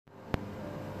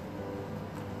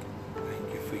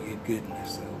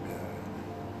goodness, oh God.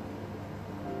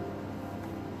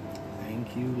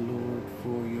 Thank you, Lord,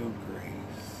 for your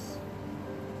grace.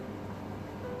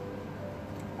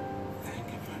 Thank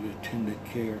you for your tender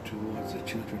care towards the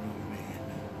children of men.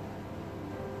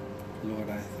 Lord,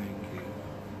 I thank you.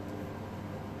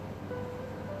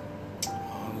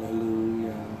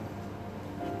 Hallelujah.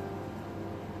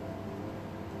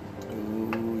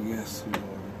 Oh, yes, Lord.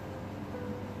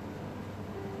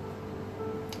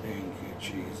 Thank you,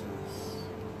 Jesus.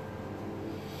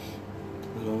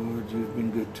 Lord, you've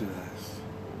been good to us.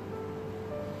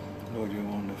 Lord, you're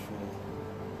wonderful.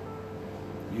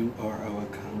 You are our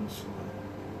counselor.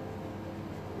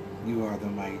 You are the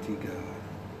mighty God.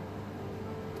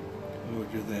 Lord,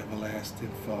 you're the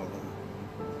everlasting Father.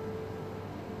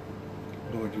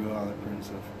 Lord, you are the Prince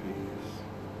of Peace.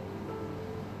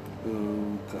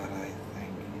 Oh, God, I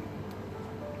thank you.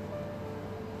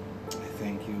 I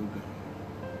thank you, God.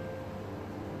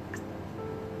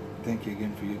 Thank you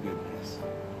again for your goodness.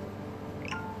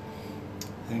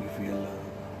 Thank you for your love.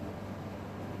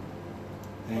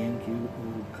 Thank you,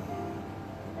 oh God.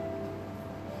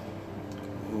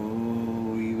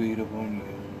 Oh, we wait upon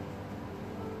you.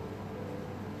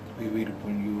 We wait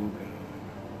upon you, oh God.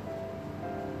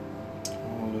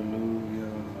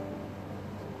 Hallelujah.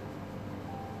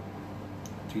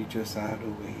 Teach us how to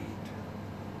wait.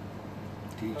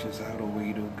 Teach us how to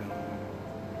wait, oh God.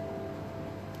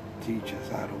 Teach us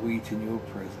how to wait in your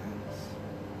presence.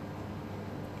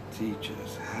 Teach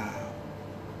us how.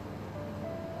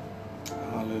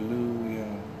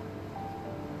 Hallelujah.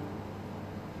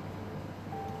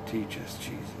 Teach us,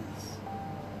 Jesus.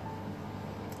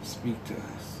 Speak to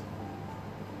us.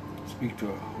 Speak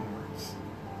to our hearts.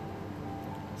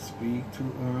 Speak to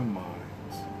our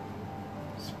minds.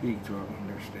 Speak to our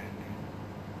understanding.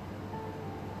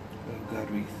 Oh God,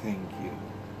 we thank you.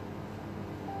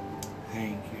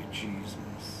 Thank you,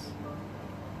 Jesus.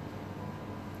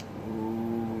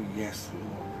 Oh, yes,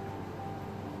 Lord.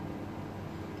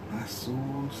 My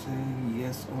soul says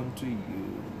yes unto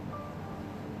you,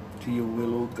 to your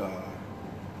will, O God,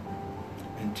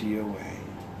 and to your way.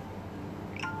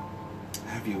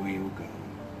 Have your way, O God.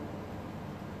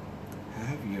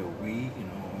 Have your way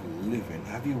in our living.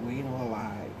 Have your way in our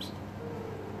lives.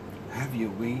 Have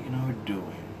your way in our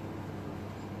doing.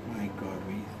 My God,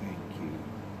 we thank you.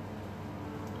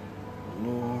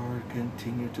 Lord,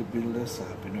 continue to build us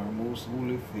up in our most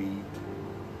holy faith.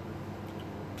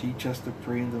 Teach us to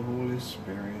pray in the Holy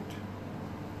Spirit.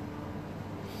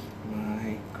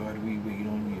 My God, we wait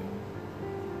on you.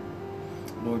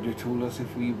 Lord, you told us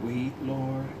if we wait,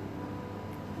 Lord,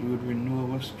 you would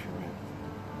renew our strength.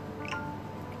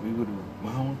 We would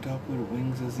mount up with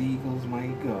wings as eagles, my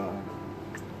God.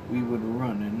 We would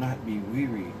run and not be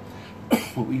weary.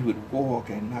 We would walk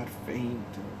and not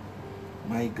faint.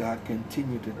 My God,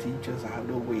 continue to teach us how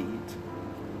to wait.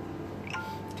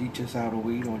 Teach us how to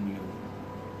wait on you.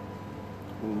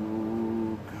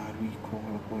 Oh, God, we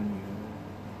call upon you.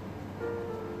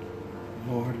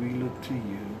 Lord, we look to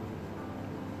you.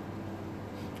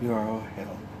 You are our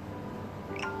help.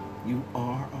 You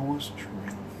are our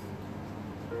strength.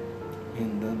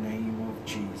 In the name of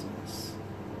Jesus.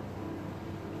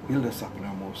 Build us up in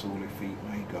our most holy faith,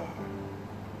 my God.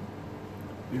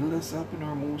 Build us up in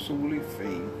our most holy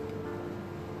faith.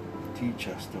 Teach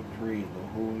us to pray in the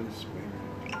Holy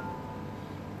Spirit.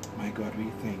 My God, we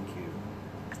thank you.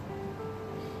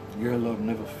 Your love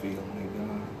never fails, my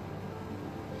God.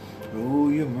 Oh,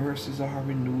 your mercies are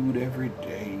renewed every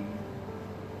day.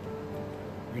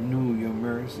 Renew your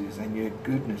mercies and your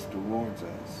goodness towards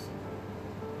us.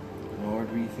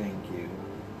 Lord, we thank you.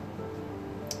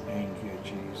 Thank you,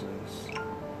 Jesus.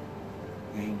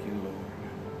 Thank you, Lord.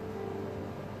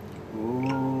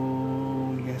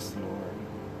 Oh, yes,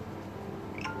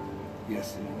 Lord.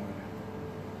 Yes,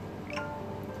 Lord.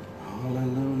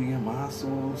 Hallelujah. My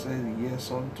soul says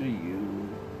yes unto you.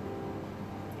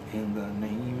 In the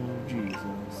name of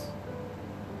Jesus.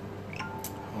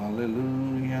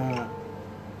 Hallelujah.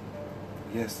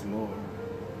 Yes, Lord.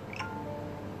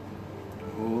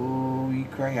 Oh, we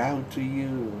cry out to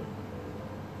you.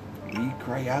 We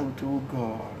cry out, oh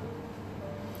God.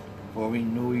 For we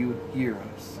know you hear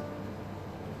us.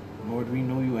 Lord, we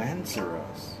know you answer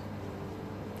us.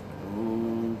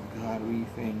 Oh God, we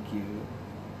thank you.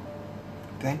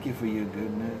 Thank you for your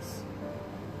goodness.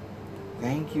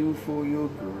 Thank you for your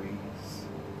grace.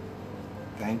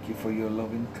 Thank you for your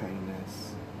loving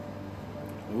kindness.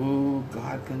 Oh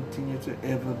God, continue to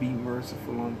ever be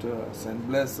merciful unto us and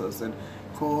bless us and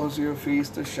cause your face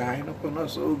to shine upon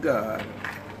us, oh God.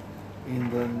 In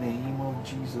the name of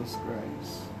Jesus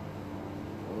Christ.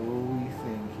 Oh, we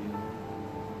thank you.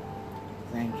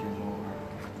 Thank you,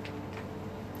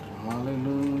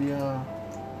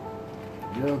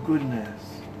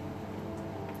 goodness.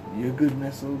 Your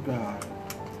goodness, oh God.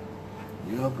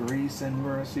 Your grace and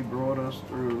mercy brought us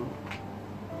through.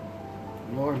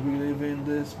 Lord, we live in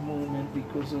this moment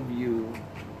because of you.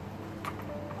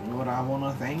 Lord, I want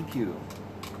to thank you.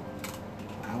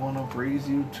 I want to praise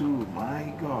you too,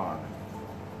 my God,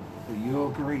 for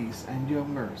your grace and your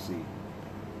mercy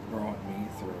brought me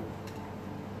through.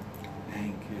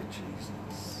 Thank you,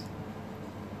 Jesus.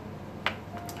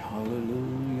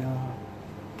 Hallelujah.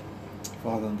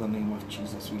 Father, in the name of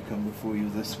Jesus, we come before you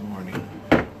this morning.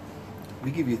 We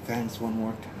give you thanks one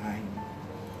more time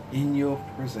in your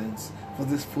presence for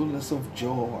this fullness of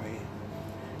joy.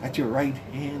 At your right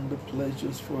hand, the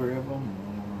pleasures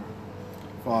forevermore.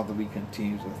 Father, we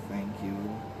continue to thank you.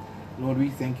 Lord, we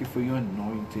thank you for your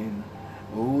anointing.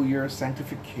 Oh, your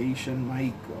sanctification,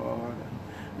 my God.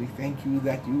 We thank you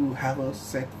that you have us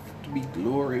set to be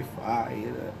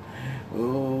glorified.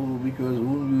 Oh, because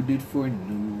whom you did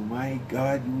foreknow, my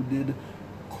God, you did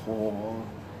call.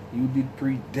 You did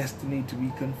predestinate to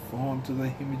be conformed to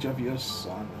the image of your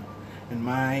Son. And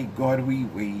my God, we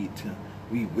wait.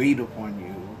 We wait upon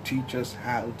you. Teach us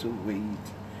how to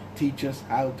wait. Teach us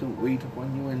how to wait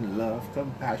upon you in love,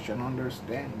 compassion,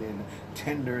 understanding,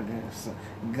 tenderness.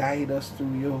 Guide us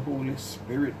through your Holy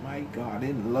Spirit, my God,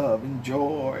 in love, in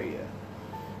joy,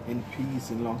 in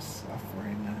peace, in long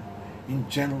suffering, in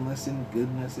gentleness, in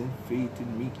goodness, in faith,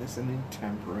 in meekness, and in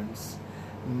temperance.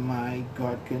 My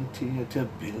God, continue to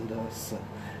build us.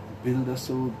 Build us,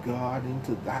 oh God,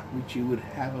 into that which you would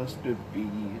have us to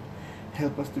be.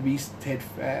 Help us to be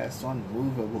steadfast,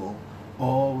 unmovable,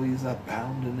 always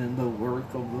abounding in the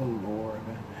work of the Lord.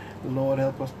 Lord,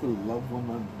 help us to love one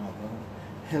another.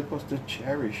 Help us to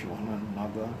cherish one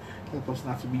another. Help us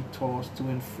not to be tossed to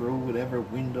and fro with every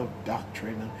wind of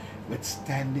doctrine, but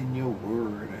stand in your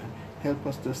word. Help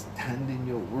us to stand in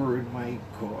your word, my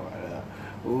God.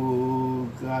 Oh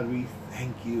God, we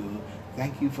thank you.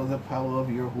 Thank you for the power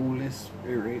of your Holy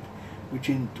Spirit, which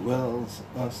indwells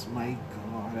us, my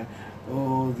God.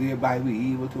 Oh, thereby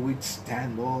we able to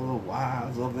withstand all the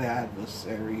wiles of the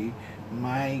adversary.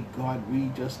 My God,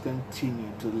 we just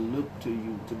continue to look to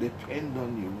you, to depend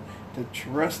on you, to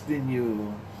trust in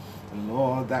you.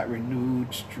 Lord, that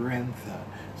renewed strength,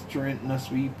 strengthen us,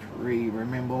 we pray.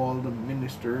 Remember all the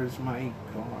ministers, my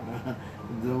God,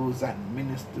 those that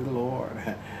minister,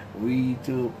 Lord, we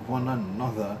to one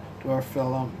another, to our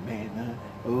fellow men.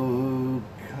 Oh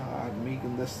God,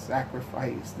 making the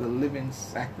sacrifice, the living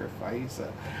sacrifice.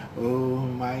 Oh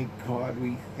my God,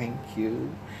 we thank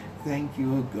you. Thank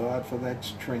you, God, for that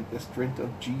strength, the strength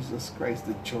of Jesus Christ,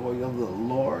 the joy of the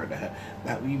Lord,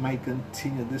 that we might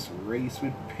continue this race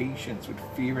with patience, with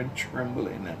fear and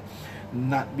trembling,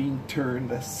 not being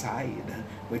turned aside,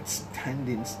 but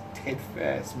standing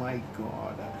steadfast, my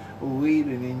God,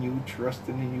 waiting in you,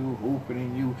 trusting in you, hoping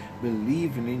in you,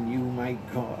 believing in you, my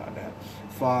God.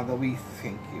 Father, we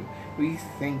thank you. We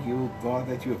thank you, God,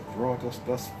 that you have brought us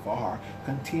thus far.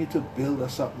 Continue to build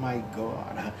us up, my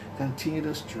God. Continue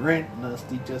to strengthen us,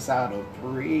 teach us how to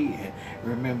pray.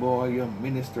 Remember all your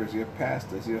ministers, your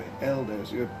pastors, your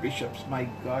elders, your bishops, my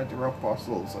God, your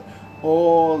apostles,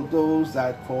 all those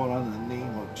that call on the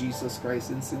name of Jesus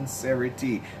Christ in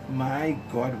sincerity. My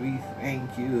God, we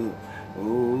thank you.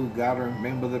 Oh God,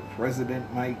 remember the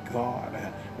president, my God.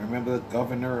 Remember the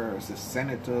governors, the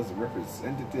senators, the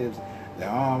representatives, the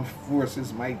armed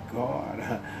forces, my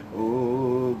God.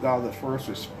 Oh God, the first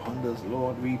responders,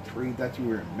 Lord, we pray that you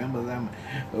remember them.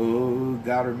 Oh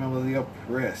God, remember the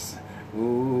oppressed.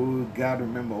 Oh God,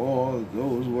 remember all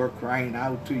those who are crying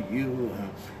out to you.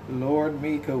 Lord,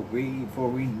 make a way, for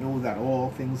we know that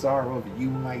all things are of you,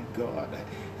 my God.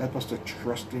 Help us to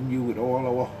trust in you with all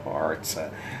our hearts,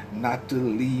 not to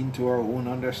lean to our own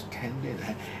understanding.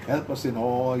 Help us in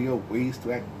all your ways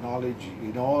to acknowledge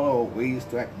you, in all our ways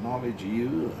to acknowledge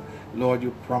you. Lord,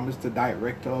 you promised to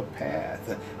direct our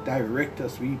path. Direct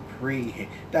us, we pray.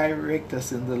 Direct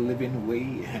us in the living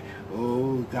way.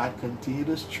 Oh, God, continue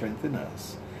to strengthen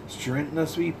us. Strengthen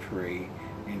us, we pray.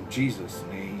 In Jesus'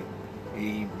 name,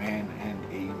 amen and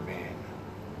amen.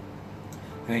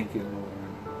 Thank you, Lord.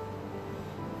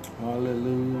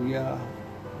 Hallelujah.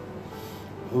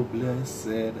 Oh,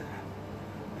 blessed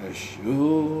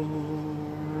assurance.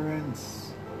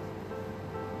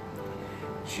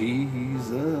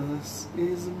 Jesus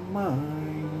is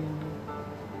mine.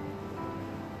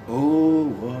 Oh,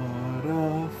 what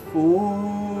a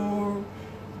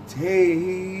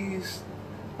foretaste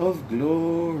of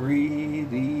glory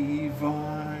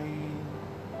divine.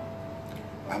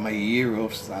 I'm a year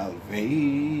of salvation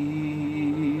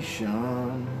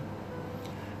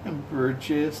and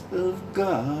purchased of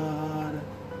God.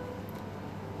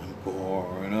 I'm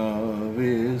born of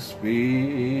His Spirit.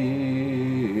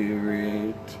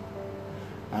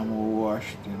 I'm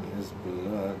washed in His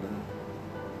blood.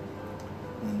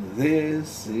 And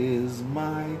this is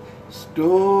my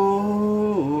story.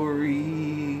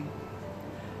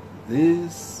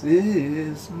 This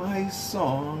is my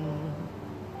song.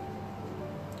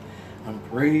 I'm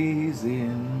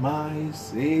praising my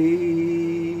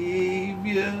Savior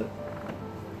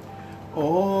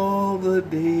all the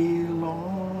day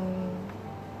long.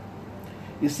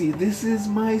 You see, this is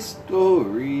my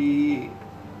story,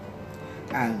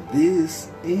 and this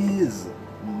is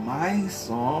my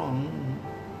song.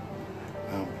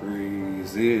 I'm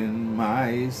praising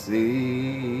my Savior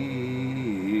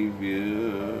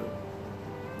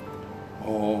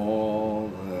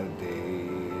all the day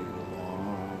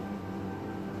long.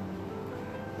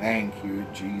 Thank you,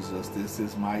 Jesus. This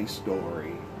is my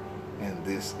story, and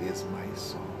this is my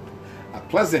song. A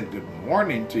pleasant good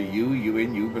morning to you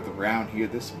and you, Brother Brown here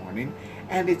this morning,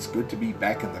 and it's good to be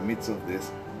back in the midst of this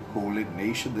holy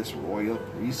nation, this royal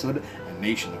priesthood, a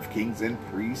nation of kings and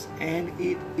priests, and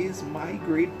it is my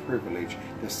great privilege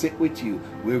to sit with you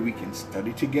where we can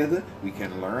study together, we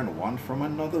can learn one from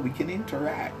another, we can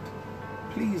interact.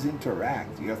 Please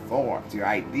interact, your thoughts, your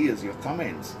ideas, your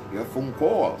comments, your phone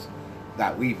calls,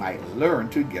 that we might learn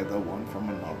together one from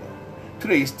another.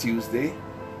 Today is Tuesday,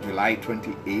 July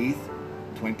 28th,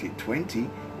 2020,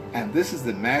 and this is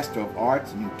the Master of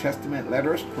Arts New Testament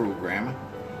Letters program.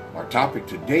 Our topic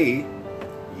today,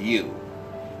 you.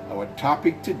 Our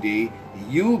topic today,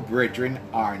 you, brethren,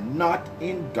 are not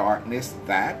in darkness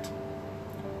that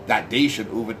day should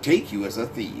overtake you as a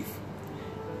thief.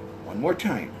 One more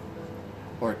time.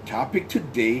 Our topic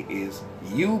today is,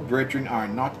 you, brethren, are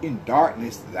not in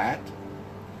darkness that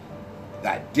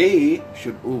day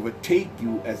should overtake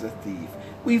you as a thief.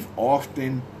 We've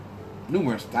often,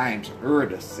 numerous times,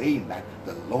 heard us saying that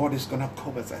the Lord is going to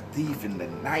come as a thief in the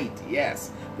night.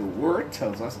 Yes, the word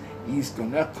tells us He's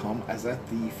going to come as a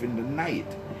thief in the night.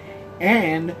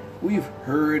 And we've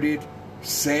heard it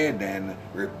said and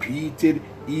repeated,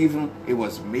 even it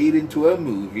was made into a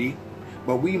movie.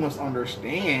 But we must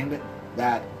understand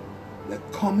that the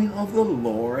coming of the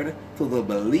Lord to the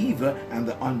believer and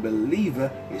the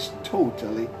unbeliever is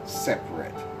totally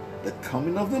separate. The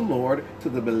coming of the Lord to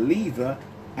the believer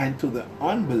and to the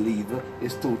unbeliever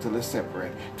is totally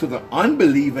separate. To the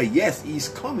unbeliever, yes, He's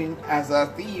coming as a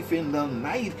thief in the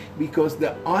night, because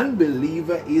the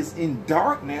unbeliever is in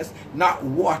darkness, not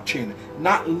watching,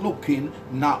 not looking,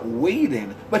 not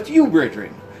waiting. But you,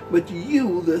 brethren, but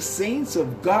you, the saints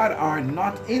of God, are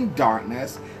not in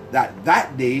darkness,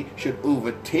 that day should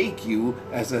overtake you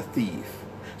as a thief.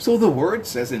 So the word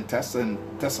says in 2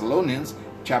 Thessalonians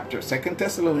chapter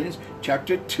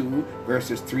 2,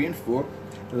 verses 3 and 4,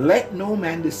 let no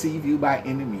man deceive you by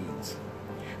any means,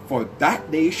 for that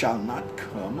day shall not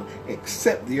come,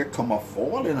 except there come a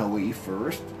falling away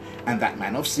first, and that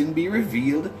man of sin be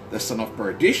revealed, the son of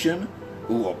perdition,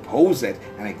 who opposeth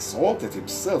and exalteth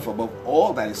himself above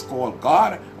all that is called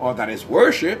God or that is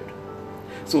worshipped,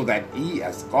 so that he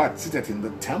as God sitteth in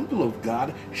the temple of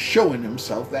God, showing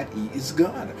himself that he is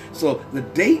God. So the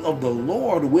day of the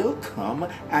Lord will come,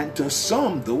 and to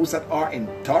some, those that are in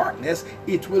darkness,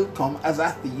 it will come as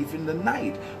a thief in the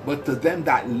night. But to them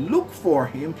that look for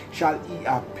him shall he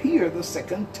appear the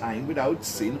second time without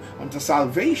sin unto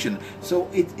salvation. So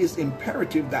it is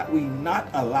imperative that we not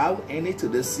allow any to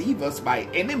deceive us by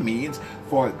any means,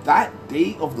 for that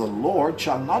day of the Lord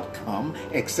shall not come,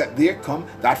 except there come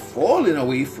that falling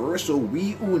away first. So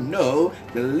we who know,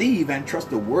 believe, and trust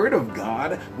the word of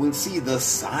God will see the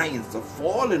signs of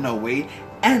falling away,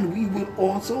 and we will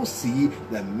also see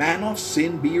the man of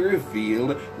sin be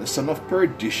revealed, the son of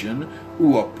perdition,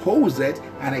 who opposeth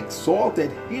and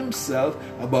exalted himself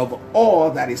above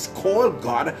all that is called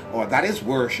God or that is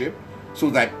worshipped, so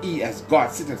that he as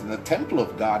God sitteth in the temple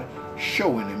of God,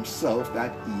 showing himself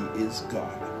that he is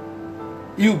God.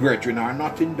 You, brethren, are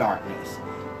not in darkness,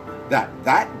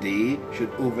 that day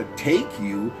should overtake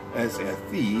you as a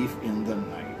thief in the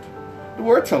night. The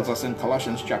word tells us in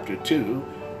Colossians chapter 2,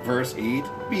 verse 8,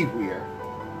 beware.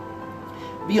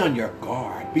 Be on your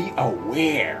guard, be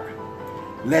aware,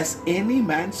 lest any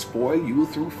man spoil you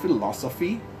through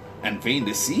philosophy and vain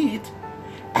deceit,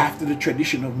 after the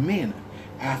tradition of men,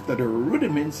 after the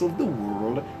rudiments of the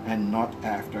world, and not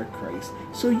after Christ.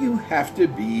 So you have to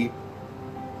be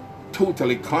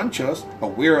totally conscious,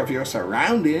 aware of your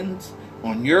surroundings,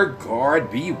 On your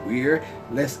guard, beware,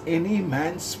 lest any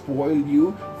man spoil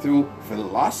you through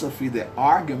philosophy. The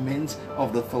arguments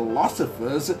of the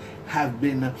philosophers have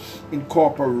been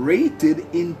incorporated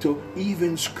into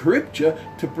even scripture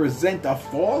to present a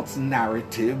false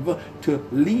narrative to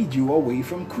lead you away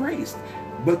from Christ.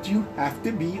 But you have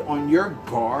to be on your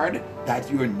guard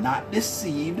that you're not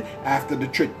deceived after the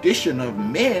tradition of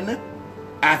men,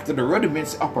 after the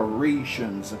rudiments,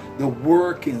 operations, the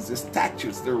workings, the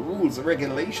statutes, the rules, the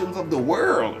regulations of the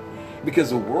world.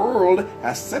 Because the world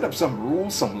has set up some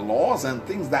rules, some laws and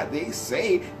things that they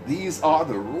say these are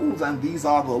the rules and these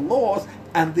are the laws,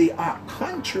 and they are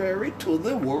contrary to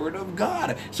the word of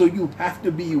God. So you have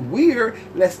to beware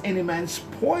lest any man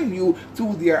spoil you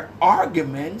through their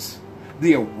arguments,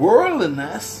 their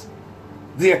worldliness.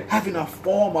 They're having a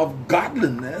form of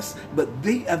godliness, but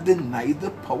they have denied the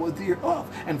power thereof.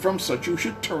 And from such you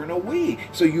should turn away.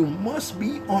 So you must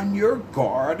be on your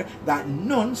guard that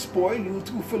none spoil you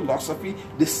through philosophy,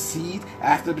 deceit,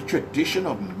 after the tradition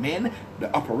of men,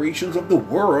 the operations of the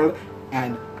world,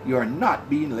 and you're not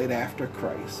being led after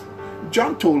Christ.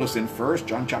 John told us in 1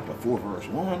 John chapter 4 verse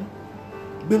 1,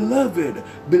 Beloved,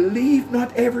 believe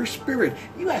not every spirit.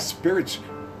 You have spirits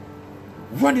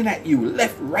running at you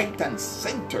left, right, and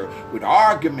center with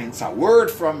arguments, a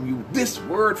word from you, this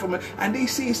word from it, and they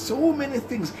say so many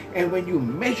things. And when you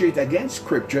measure it against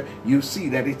scripture, you see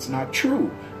that it's not true.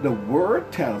 The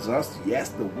word tells us, yes,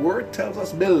 the word tells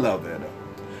us, beloved,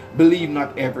 believe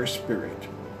not every spirit.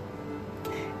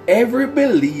 Every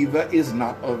believer is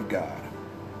not of God.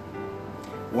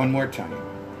 One more time.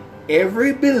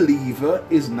 Every believer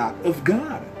is not of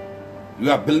God. You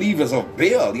have believers of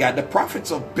Baal. You have the prophets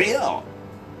of Baal.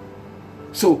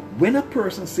 So when a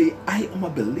person say, I am a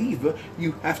believer,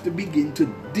 you have to begin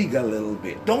to dig a little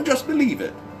bit. Don't just believe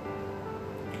it.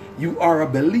 You are a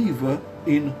believer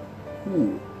in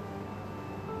who?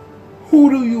 Who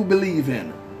do you believe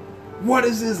in? What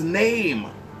is his name?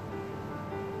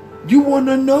 You want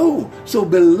to know. So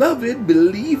beloved,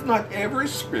 believe not every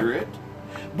spirit,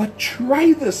 but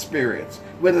try the spirits,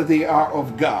 whether they are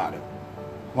of God.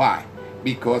 Why?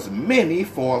 Because many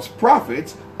false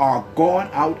prophets are gone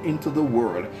out into the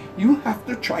world. You have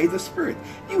to try the spirit.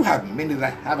 You have many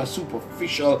that have a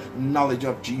superficial knowledge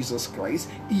of Jesus Christ.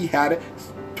 He had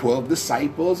 12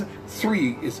 disciples,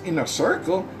 3 is inner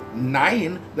circle,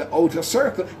 9 the outer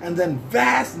circle, and then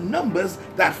vast numbers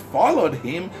that followed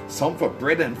him, some for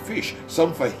bread and fish,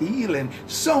 some for healing,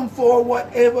 some for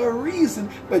whatever reason.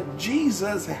 But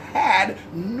Jesus had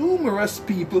numerous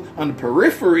people on the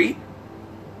periphery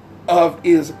of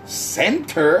his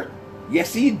center.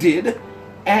 Yes, he did.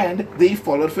 And they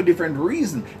followed for different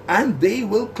reasons. And they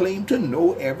will claim to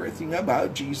know everything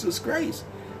about Jesus Christ.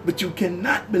 But you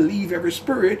cannot believe every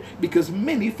spirit, because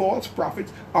many false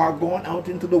prophets are going out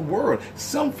into the world.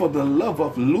 Some for the love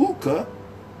of lucre.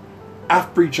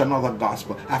 I've preached another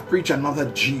gospel. I've preached another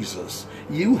Jesus.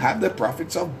 You have the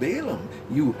prophets of Balaam.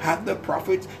 You have the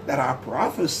prophets that are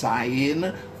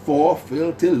prophesying for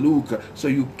filthy lucre. So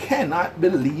you cannot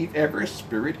believe every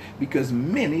spirit, because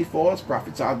many false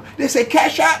prophets are. They say,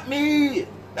 cash out me.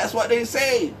 That's what they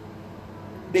say.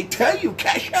 They tell you,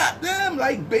 cash out them,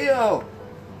 like Baal.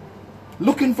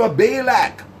 Looking for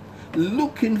Balak.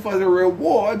 Looking for the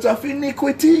rewards of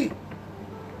iniquity.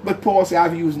 But Paul said,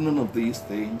 I've used none of these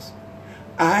things.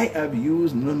 I have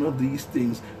used none of these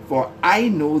things, for I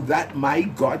know that my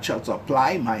God shall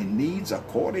supply my needs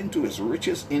according to his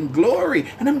riches in glory.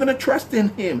 And I'm going to trust in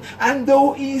him. And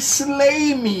though he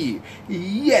slay me,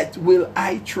 yet will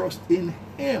I trust in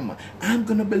him. I'm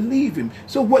going to believe him.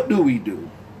 So what do?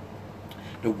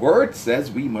 The word says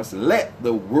we must let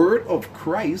the word of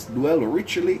Christ dwell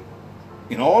richly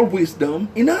in all wisdom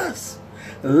in us.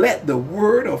 Let the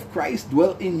word of Christ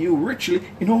dwell in you richly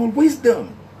in all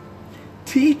wisdom.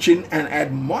 Teaching and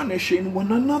admonishing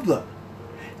one another.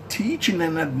 Teaching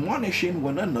and admonishing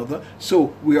one another.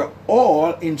 So we are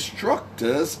all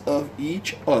instructors of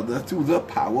each other through the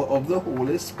power of the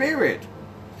Holy Spirit.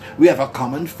 We have a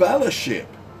common fellowship.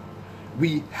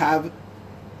 We have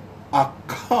a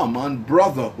common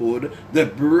brotherhood, the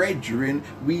brethren.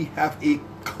 We have a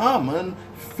common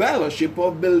fellowship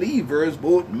of believers,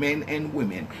 both men and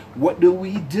women. What do?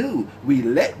 We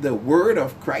let the word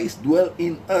of Christ dwell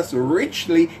in us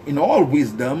richly in all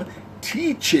wisdom,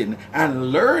 teaching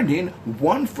and learning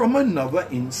one from another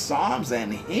in psalms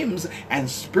and hymns and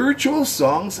spiritual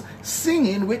songs,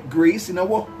 singing with grace in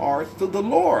our hearts to the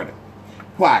Lord.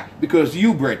 Why? Because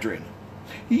you, brethren,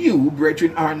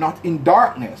 are not in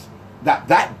darkness,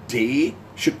 that day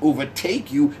should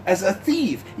overtake you as a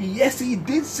thief. Yes, he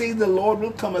did say the Lord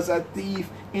will come as a thief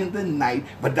in the night,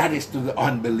 but that is to the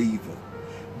unbeliever.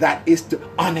 that is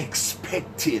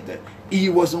unexpected. He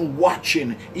wasn't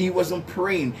watching. He wasn't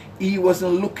praying. He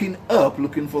wasn't looking up,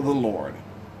 looking for the Lord.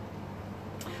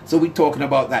 So we're talking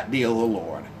about that day of the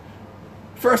Lord.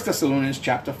 1 Thessalonians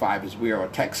chapter 5 is where our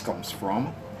text comes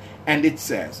from. And it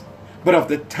says, "But of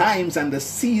the times and the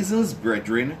seasons,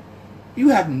 brethren, you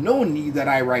have no need that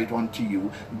I write unto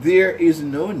you." There is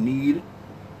no need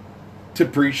to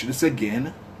preach this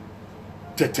again,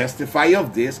 to testify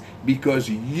of this, because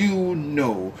you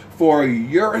know, for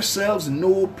yourselves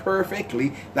know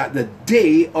perfectly, that the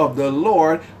day of the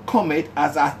Lord cometh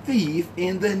as a thief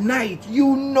in the night.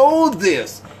 You know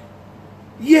this.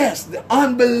 Yes, the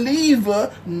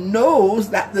unbeliever knows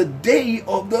that the day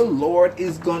of the Lord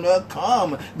is gonna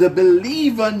come. The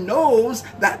believer knows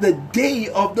that the day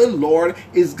of the Lord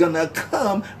is gonna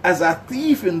come as a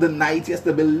thief in the night. Yes,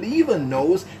 the believer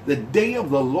knows the day of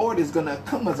the Lord is gonna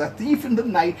come as a thief in the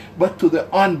night, but to the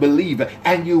unbeliever.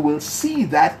 And you will see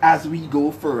that as we go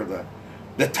further.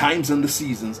 The times and the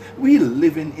seasons. We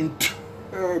live in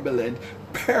turbulent,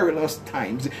 perilous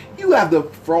times. You have the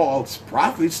false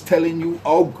prophets telling you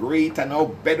how great and how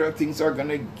better things are going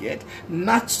to get.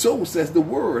 Not so, says the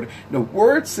word. The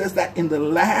word says that in the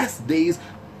last days,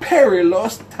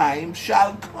 perilous times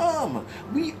shall come.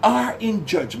 We are in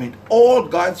judgment. All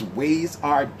God's ways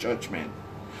are judgment.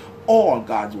 All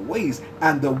God's ways.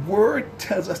 And the word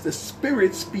tells us, the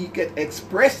Spirit speaketh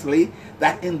expressly,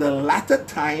 that in the latter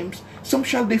times some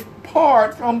shall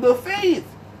depart from the faith,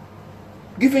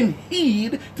 giving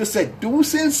heed to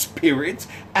seducing spirits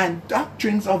and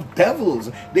doctrines of devils.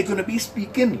 They're going to be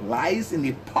speaking lies in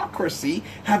hypocrisy,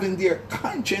 having their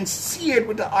conscience seared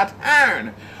with a hot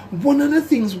iron. One of the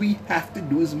things we have to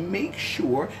do is make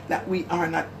sure that we are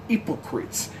not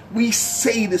hypocrites. We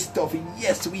say the stuff,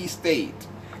 yes, we say it,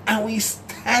 and we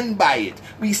stand by it.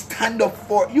 We stand up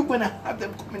for it. You're going to have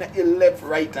them coming at your left,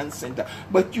 right, and center,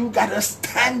 but you got to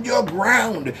stand your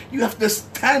ground. You have to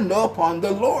stand up on the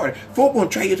Lord. Folk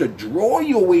won't try to draw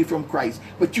you away from Christ,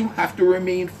 but you have to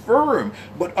remain firm.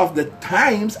 But of the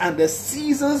times and the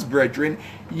seasons, brethren,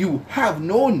 you have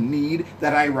no need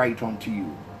that I write unto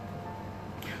you.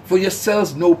 For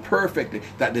yourselves know perfectly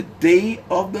that the day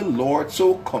of the Lord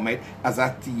so cometh as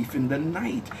a thief in the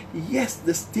night. Yes,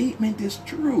 the statement is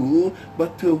true,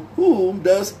 but to whom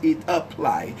does it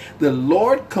apply? The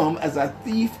Lord come as a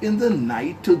thief in the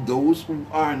night to those who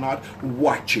are not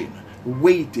watching,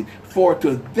 waiting. For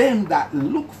to them that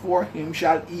look for him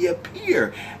shall he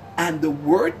appear. And the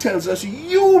word tells us,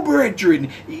 you brethren,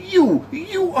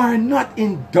 you are not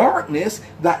in darkness,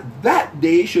 that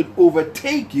day should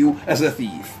overtake you as a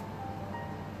thief.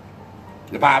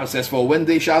 The Bible says, for when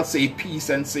they shall say peace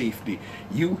and safety,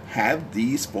 you have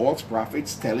these false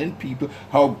prophets telling people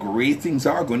how great things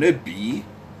are going to be,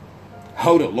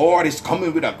 how the Lord is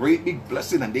coming with a great big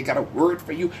blessing, and they got a word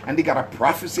for you, and they got a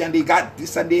prophecy, and they got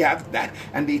this, and they have that,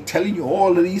 and they telling you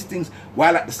all of these things,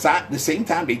 while at the same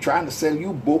time they trying to sell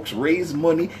you books, raise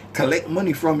money, collect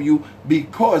money from you,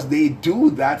 because they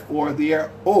do that for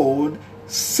their own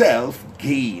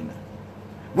self-gain.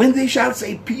 When they shall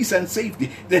say peace and safety,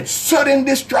 then sudden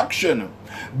destruction.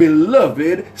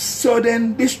 Beloved,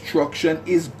 sudden destruction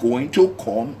is going to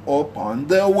come upon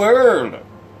the world.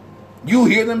 You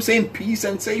hear them saying peace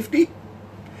and safety?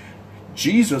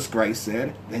 Jesus Christ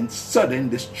said, then sudden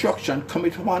destruction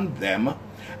cometh upon them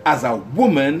as a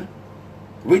woman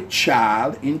with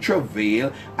child in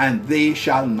travail, and they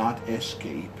shall not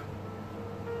escape.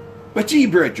 But ye,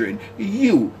 brethren,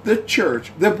 you, the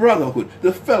church, the brotherhood,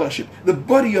 the fellowship, the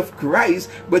body of Christ,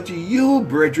 but you,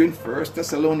 brethren, 1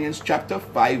 Thessalonians chapter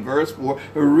 5, verse 4,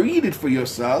 read it for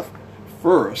yourself.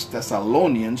 1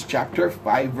 Thessalonians chapter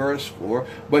 5, verse 4,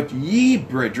 but ye,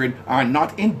 brethren, are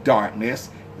not in darkness,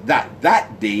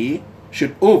 that day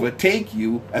should overtake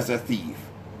you as a thief.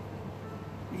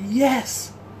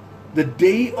 Yes, the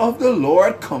day of the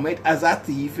Lord cometh as a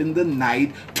thief in the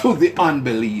night to the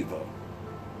unbeliever.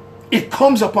 It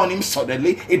comes upon him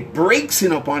suddenly. It breaks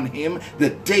in upon him.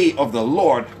 The day of the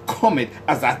Lord cometh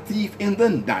as a thief in the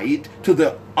night to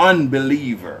the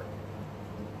unbeliever.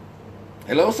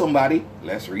 Hello, somebody.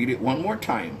 Let's read it one more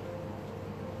time.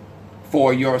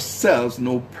 For yourselves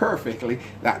know perfectly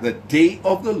that the day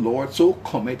of the Lord so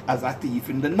cometh as a thief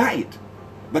in the night.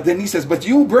 But then he says, but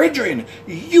you, brethren,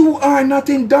 you are not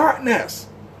in darkness,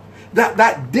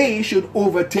 that day should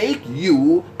overtake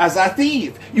you as a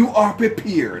thief. You are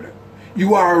prepared.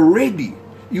 You are ready.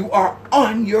 You are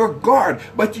on your guard.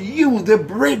 But you, the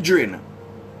brethren,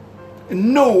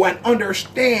 know and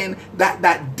understand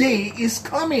that day is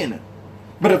coming.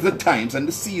 But of the times and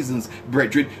the seasons,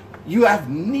 brethren, you have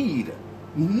need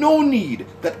no need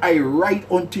that I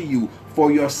write unto you,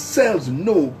 for yourselves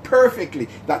know perfectly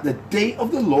that the day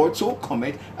of the Lord so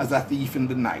cometh as a thief in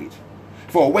the night.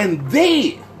 For when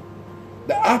they,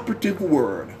 the operative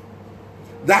word,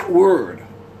 that word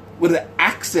with an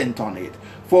accent on it,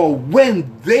 for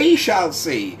when they shall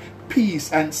say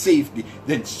peace and safety,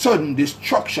 then sudden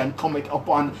destruction cometh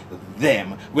upon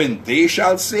them. When they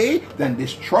shall say, then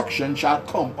destruction shall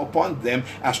come upon them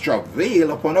as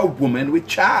travail upon a woman with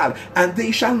child, and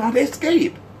they shall not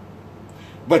escape.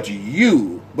 But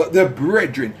the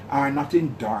brethren are not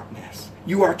in darkness.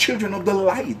 You are children of the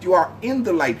light. You are in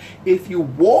the light. If you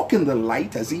walk in the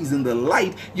light as he's in the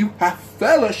light, you have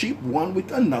fellowship one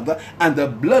with another, and the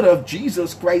blood of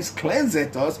Jesus Christ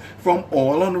cleanseth us from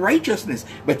all unrighteousness.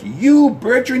 But you,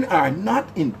 brethren, are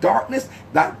not in darkness,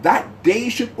 that that day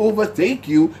should overtake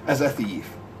you as a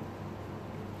thief.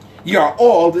 You are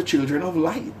all the children of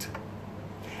light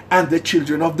and the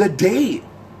children of the day.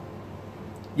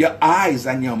 Your eyes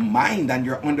and your mind and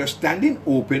your understanding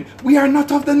open. We are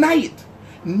not of the night,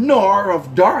 nor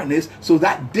of darkness, so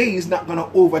that day is not going to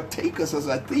overtake us as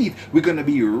a thief. We're going to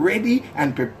be ready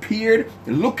and prepared,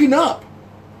 looking up,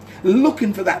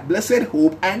 looking for that blessed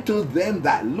hope. And to them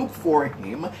that look for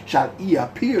him shall he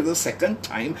appear the second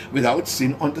time without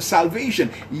sin unto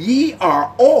salvation. Ye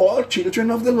are all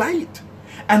children of the light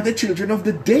and the children of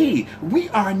the day. We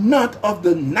are not of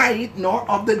the night nor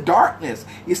of the darkness.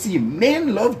 You see,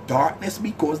 men love darkness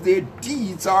because their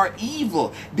deeds are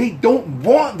evil. They don't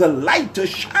want the light to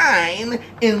shine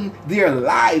in their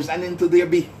lives and into their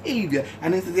behavior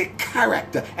and into their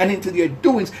character and into their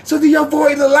doings. So they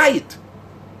avoid the light.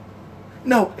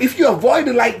 Now, if you avoid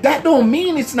the light, that don't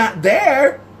mean it's not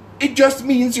there. It just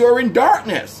means you're in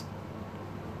darkness.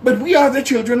 But we are the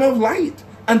children of light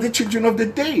and the children of the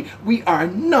day. We are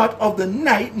not of the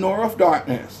night nor of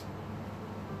darkness.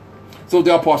 So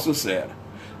the apostle said,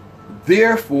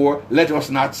 therefore let us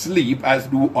not sleep as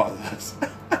do others.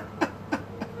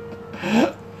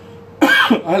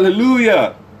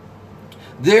 Hallelujah.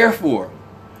 Therefore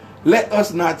let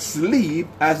us not sleep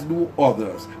as do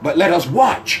others, but let us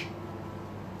watch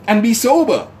and be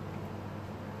sober.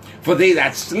 For they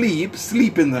that sleep,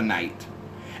 sleep in the night,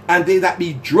 and they that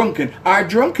be drunken are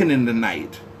drunken in the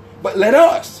night. But let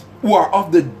us, who are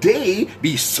of the day,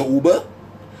 be sober,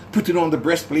 putting on the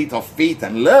breastplate of faith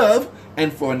and love,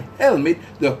 and for an helmet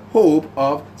the hope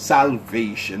of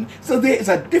salvation. So there is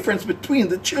a difference between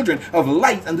the children of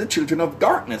light and the children of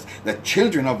darkness. The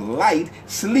children of light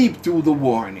sleep through the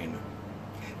warning.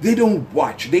 They don't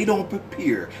watch, they don't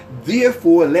prepare.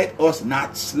 Therefore let us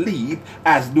not sleep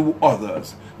as do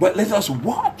others, but let us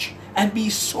watch and be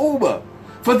sober.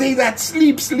 For they that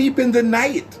sleep, sleep in the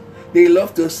night. They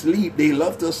love to sleep, they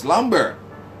love to slumber.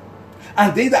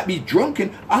 And they that be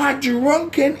drunken are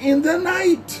drunken in the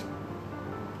night.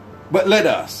 But let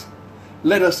us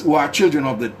who are children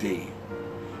of the day,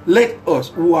 let us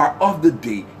who are of the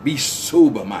day be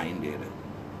sober-minded.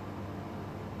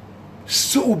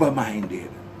 Sober-minded.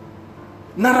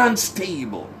 Not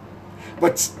unstable,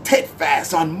 but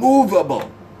steadfast,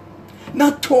 unmovable.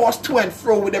 Not tossed to and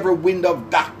fro with every wind of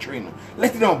doctrine,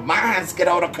 letting our minds get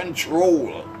out of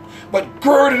control, but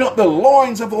girding up the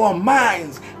loins of our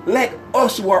minds. Let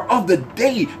us who are of the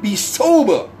day be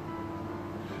sober,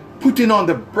 putting on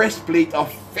the breastplate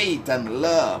of faith and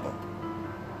love,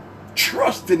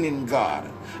 trusting in God,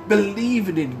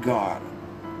 believing in God,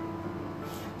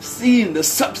 seeing the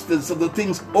substance of the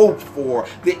things hoped for,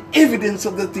 the evidence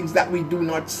of the things that we do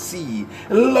not see,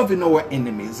 loving our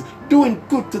enemies, doing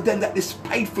good to them that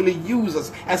despitefully use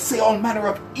us and say all manner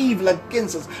of evil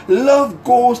against us. Love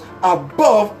goes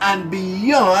above and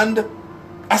beyond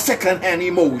a second-hand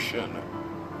emotion.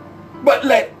 But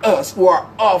let us who are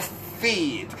of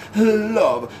faith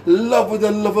love with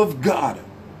the love of God.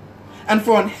 And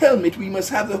for an helmet we must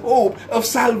have the hope of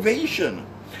salvation.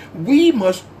 We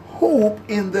must hope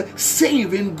in the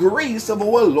saving grace of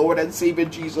our Lord and Savior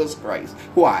Jesus Christ.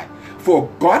 Why? For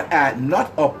God had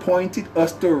not appointed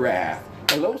us to wrath.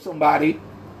 Hello, somebody.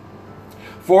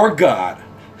 For God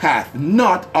hath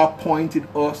not appointed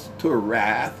us to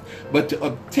wrath, but to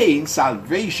obtain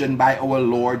salvation by our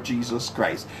Lord Jesus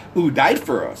Christ, who died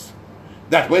for us,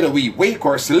 that whether we wake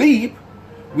or sleep,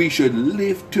 we should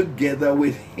live together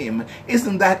with him.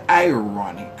 Isn't that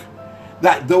ironic?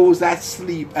 That those that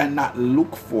sleep and not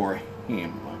look for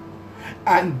him,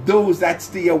 and those that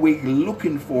stay awake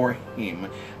looking for him.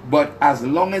 But as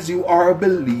long as you are a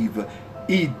believer,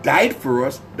 he died for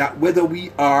us, that whether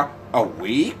we are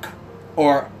awake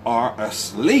or are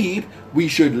asleep, we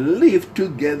should live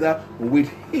together with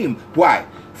him. Why?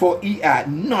 for he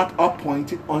had not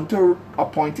appointed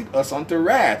us unto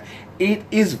wrath. It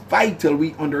is vital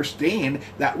we understand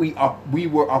that we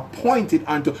were appointed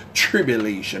unto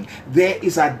tribulation. There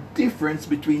is a difference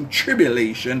between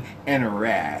tribulation and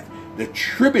wrath. The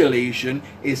tribulation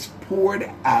is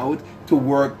poured out to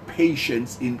work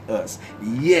patience in us.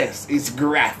 Yes, it's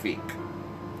graphic.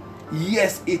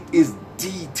 Yes, it is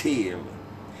detailed.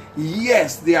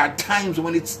 Yes, there are times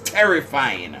when it's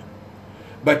terrifying.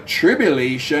 But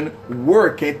tribulation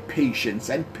worketh patience,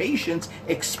 and patience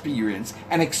experience,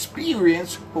 and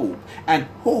experience hope, and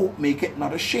hope maketh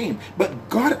not ashamed. But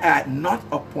God had not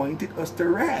appointed us to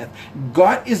wrath.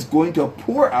 God is going to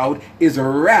pour out his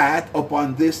wrath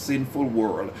upon this sinful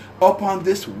world, upon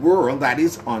this world that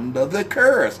is under the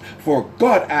curse. For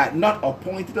God had not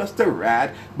appointed us to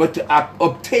wrath, but to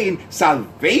obtain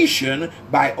salvation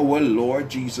by our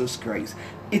Lord Jesus Christ.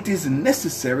 It is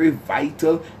necessary,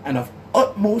 vital, and of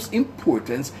utmost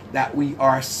importance that we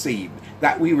are saved,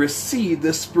 that we receive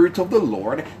the Spirit of the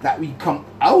Lord, that we come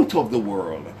out of the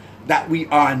world, that we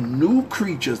are new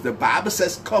creatures. The Bible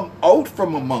says, come out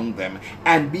from among them,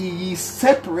 and be ye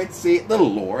separate, saith the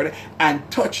Lord,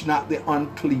 and touch not the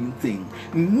unclean thing.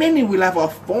 Many will have a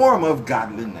form of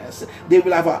godliness. They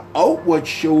will have an outward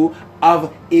show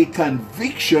of a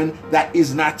conviction that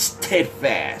is not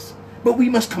steadfast. But we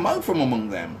must come out from among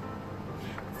them.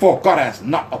 For God has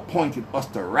not appointed us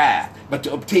to wrath, but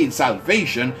to obtain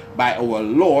salvation by our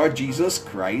Lord Jesus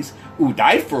Christ, who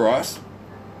died for us,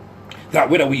 that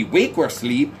whether we wake or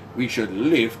sleep, we should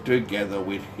live together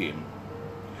with him.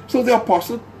 So the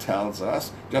apostle tells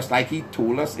us, just like he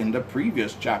told us in the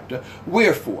previous chapter,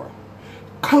 wherefore,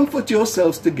 comfort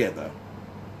yourselves together,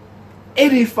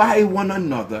 edify one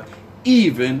another,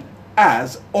 even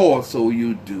as also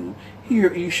you do.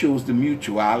 Here he shows the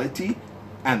mutuality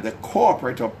and the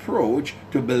corporate approach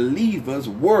to believers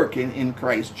working in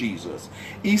Christ Jesus.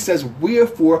 He says,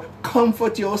 wherefore,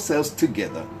 comfort yourselves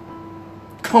together,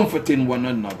 comforting one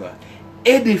another,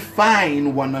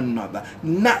 edifying one another.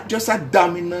 Not just a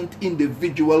dominant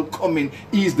individual coming,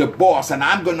 he's the boss and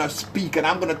I'm gonna speak and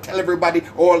I'm gonna tell everybody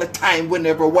all the time,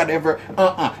 whenever, whatever.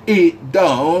 It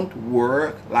don't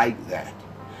work like that.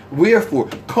 Wherefore,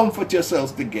 comfort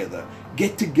yourselves together.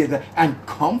 Get together and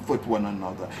comfort one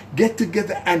another. Get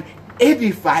together and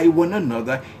edify one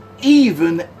another,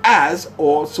 even as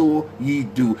also ye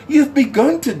do. You've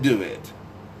begun to do it.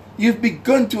 You've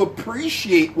begun to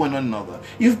appreciate one another.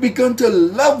 You've begun to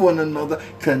love one another.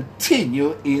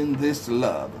 Continue in this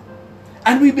love.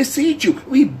 And we beseech you,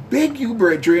 we beg you,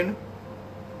 brethren,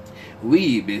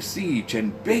 we beseech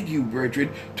and beg you,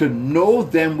 brethren, to know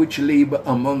them which labor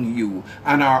among you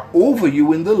and are over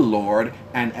you in the Lord,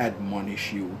 and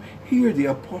admonish you. Here the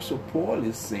Apostle Paul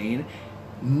is saying,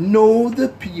 know the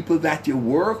people that you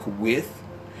work with,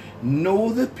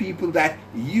 know the people that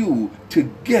you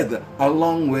together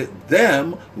along with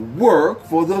them work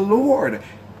for the Lord.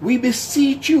 We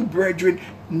beseech you, brethren,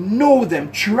 know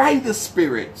them, try the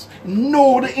spirits,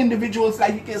 know the individuals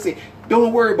that you can say,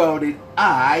 don't worry about it.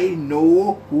 I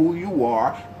know who you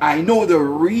are. I know the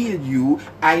real you.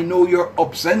 I know your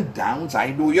ups and downs.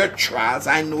 I know your trials.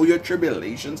 I know your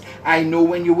tribulations. I know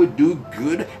when you would do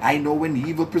good. I know when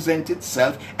evil presents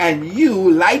itself. And you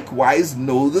likewise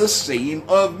know the same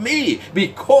of me,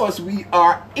 because we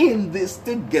are in this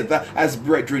together as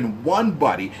brethren, one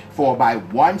body. For by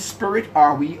one Spirit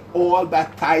are we all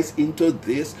baptized into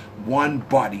this one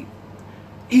body.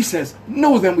 He says,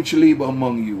 know them which labor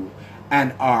among you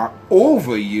and are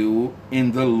over you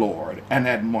in the Lord, and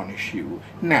admonish you.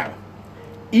 Now,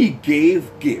 he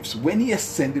gave gifts. When he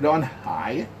ascended on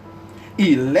high,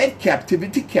 he led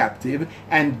captivity captive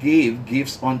and gave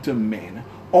gifts unto men.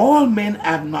 All men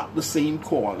have not the same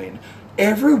calling.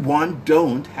 Everyone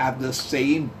don't have the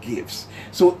same gifts.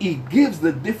 So he gives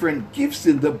the different gifts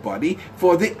in the body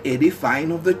for the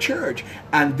edifying of the church.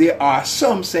 And there are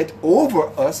some set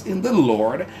over us in the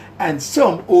Lord, and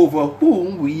some over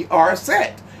whom we are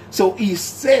set. So he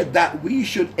said that we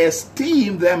should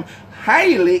esteem them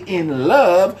highly in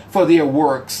love for their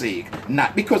work's sake.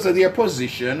 Not because of their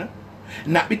position,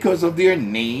 not because of their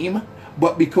name,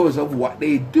 but because of what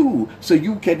they do. So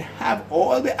you can have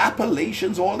all the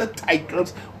appellations, all the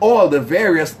titles, all the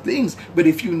various things, but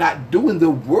if you're not doing the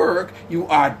work, you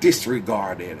are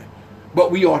disregarded.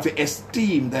 But we ought to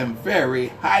esteem them very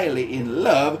highly in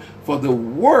love for the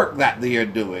work that they are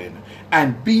doing,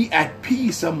 and be at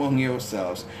peace among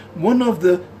yourselves. One of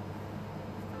the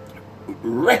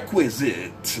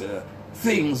requisite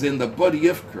things in the body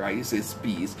of Christ is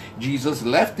peace. Jesus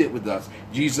left it with us.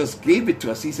 Jesus gave it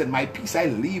to us. He said, my peace I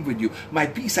leave with you. My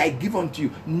peace I give unto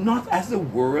you, not as the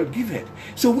world give it.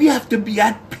 So we have to be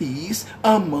at peace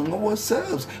among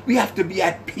ourselves. We have to be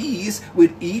at peace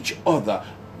with each other.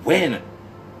 When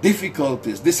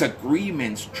difficulties,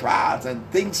 disagreements, trials, and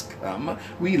things come,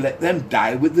 we let them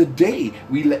die with the day.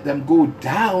 We let them go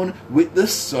down with the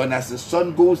sun. As the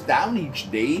sun goes down each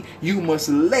day, you must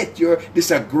let your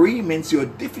disagreements, your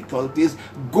difficulties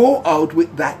go out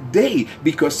with that day,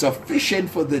 because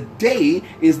sufficient for the day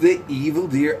is the evil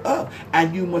thereof.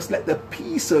 And you must let the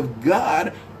peace of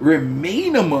God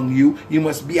remain among you. You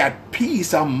must be at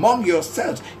peace among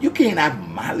yourselves. You can't have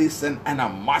malice and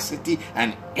animosity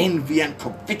and envy and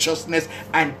covetousness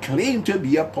and claim to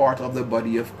be a part of the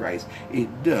body of Christ.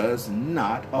 It does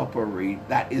not operate.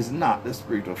 That is not the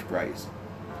Spirit of Christ.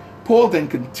 Paul then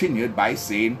continued by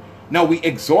saying, now we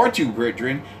exhort you,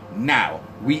 brethren. Now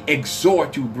we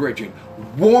exhort you, brethren.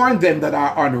 Warn them that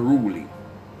are unruly.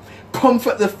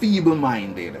 Comfort the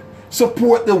feeble-minded.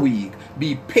 Support the weak.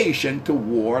 Be patient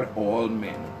toward all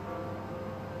men.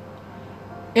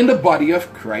 In the body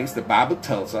of Christ, the Bible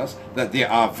tells us that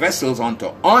there are vessels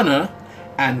unto honor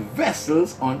and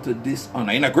vessels unto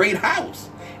dishonor. In a great house,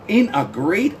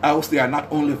 there are not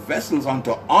only vessels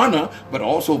unto honor, but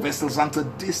also vessels unto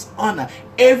dishonor.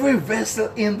 Every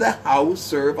vessel in the house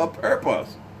serves a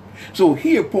purpose. So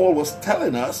here Paul was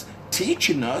telling us,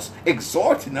 teaching us,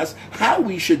 exhorting us how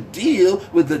we should deal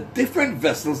with the different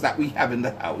vessels that we have in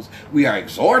the house. We are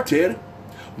exhorted,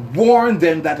 warn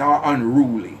them that are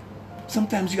unruly.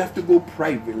 Sometimes you have to go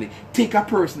privately, take a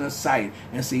person aside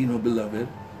and say, beloved,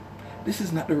 this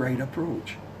is not the right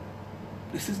approach.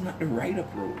 This is not the right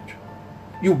approach.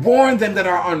 You warn them that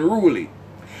are unruly,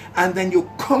 and then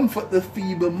you comfort the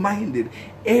feeble-minded.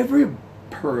 Every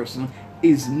person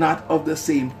is not of the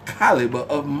same caliber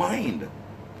of mind.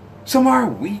 Some are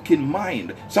weak in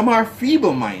mind, some are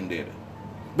feeble-minded,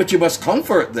 but you must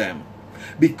comfort them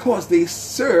because they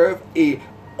serve a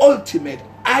ultimate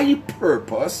high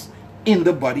purpose in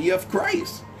the body of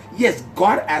Christ. Yes,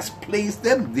 God has placed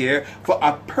them there for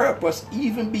a purpose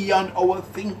even beyond our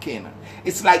thinking.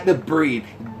 It's like the brain,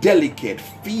 delicate,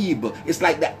 feeble. It's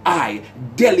like the eye,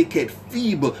 delicate,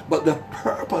 feeble. But the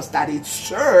purpose that it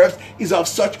serves is of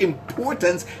such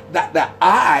importance that the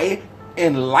eye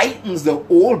enlightens the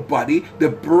whole body, the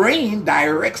brain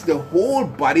directs the whole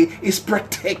body, is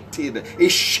protected,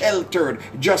 is sheltered,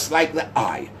 just like the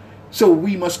eye. So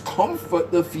we must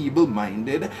comfort the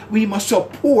feeble-minded. We must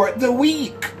support the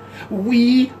weak.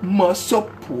 We must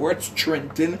support,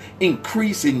 strengthen,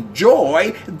 increase in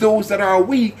joy those that are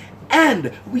weak.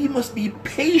 And we must be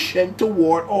patient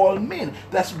toward all men.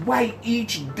 That's why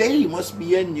each day must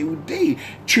be a new day.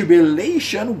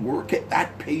 Tribulation worketh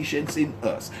that patience in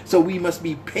us. So we must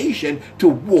be patient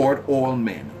toward all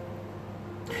men.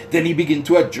 Then he began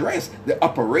to address the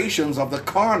operations of the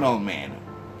carnal man,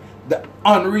 the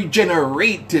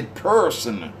unregenerated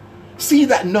person. See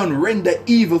that none render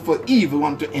evil for evil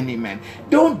unto any man.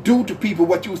 Don't do to people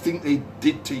what you think they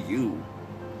did to you.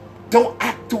 Don't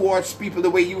act towards people the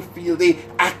way you feel they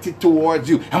acted towards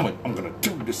you. I'm going to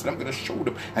do this, and I'm going to show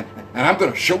them, and I'm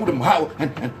going to show them how,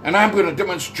 and I'm going to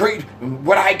demonstrate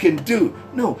what I can do.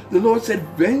 No, the Lord said,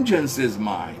 vengeance is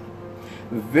mine.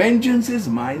 Vengeance is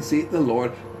mine, saith the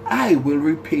Lord. I will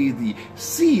repay thee.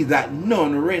 See that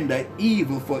none render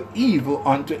evil for evil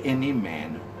unto any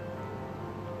man.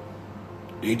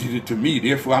 They did it to me,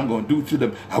 therefore I'm going to do it to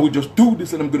them. I will just do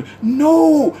this and I'm going to...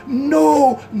 No.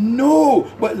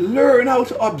 But learn how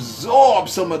to absorb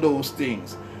some of those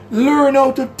things. Learn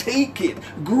how to take it.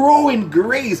 Grow in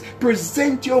grace.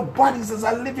 Present your bodies as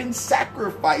a living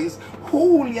sacrifice,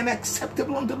 holy and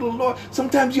acceptable unto the Lord.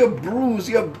 Sometimes you're bruised,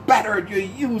 you're battered, you're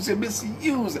used, you're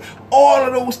misused. All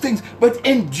of those things. But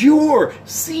endure.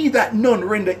 See that none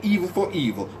render evil for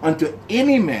evil unto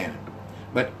any man,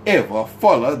 but ever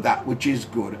follow that which is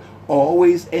good,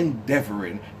 always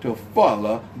endeavoring to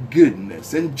follow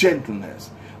goodness and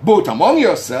gentleness, both among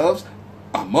yourselves,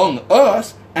 among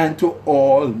us, and to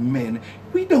all men.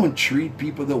 We don't treat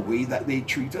people the way that they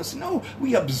treat us. No,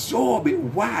 we absorb it.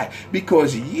 Why?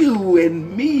 Because you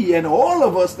and me and all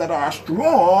of us that are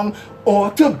strong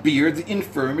ought to bear the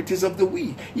infirmities of the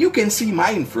weak. You can see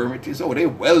my infirmities. Oh, they're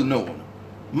well known.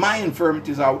 My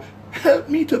infirmities are, help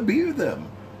me to bear them.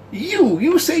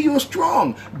 You say you're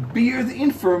strong. Bear the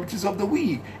infirmities of the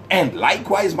weak. And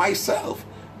likewise myself.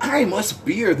 I must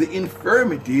bear the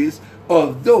infirmities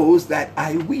of those that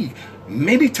are weak.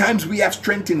 Many times we have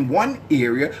strength in one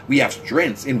area, we have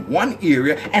strengths in one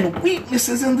area, and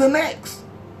weaknesses in the next.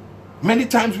 Many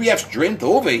times we have strength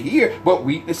over here, but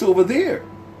weakness over there.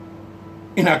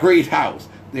 In a great house,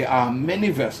 there are many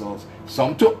vessels,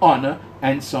 some to honor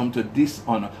and some to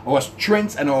dishonor. Our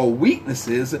strengths and our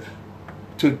weaknesses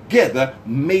together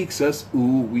makes us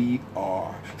who we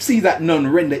are. See that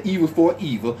none render evil for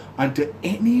evil unto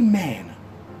any man,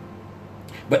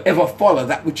 but ever follow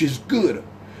that which is good,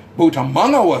 both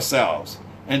among ourselves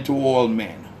and to all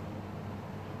men.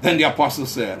 Then the apostle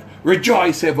said,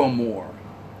 rejoice evermore.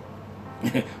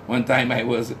 One time I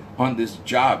was on this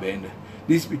job, and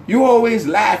you always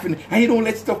laughing and you don't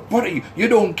let stuff bother you. You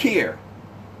don't care.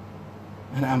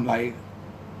 And I'm like,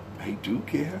 I do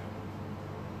care.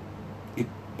 It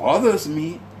bothers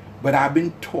me, but I've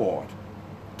been taught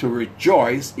to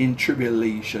rejoice in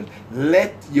tribulation.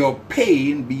 Let your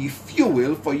pain be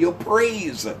fuel for your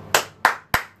praise.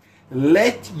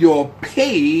 Let your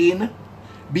pain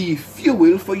be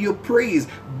fuel for your praise.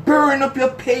 Burn up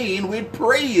your pain with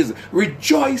praise.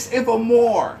 Rejoice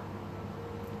evermore.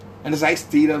 And as I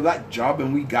stayed on that job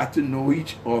and we got to know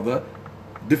each other,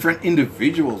 different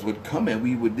individuals would come and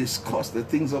we would discuss the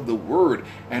things of the word,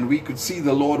 and we could see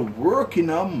the Lord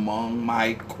working among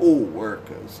my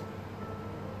co-workers.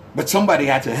 But somebody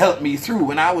had to help me through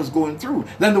when I was going through.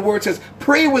 Then the word says,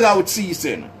 pray without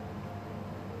ceasing.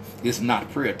 It's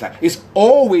not prayer time. It's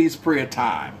always prayer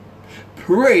time.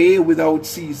 Pray without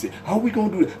ceasing. How are we going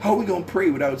to do that? How are we going to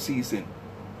pray without ceasing?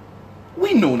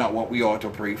 We know not what we ought to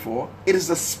pray for. It is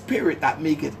the Spirit that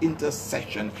maketh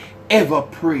intercession, ever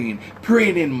praying,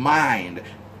 praying in mind.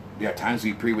 There are times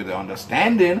we pray with the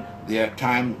understanding. There are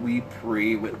times we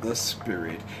pray with the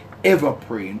Spirit. Ever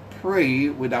praying, pray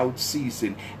without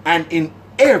ceasing. And in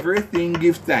everything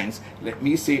give thanks. Let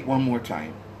me say it one more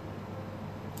time.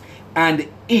 And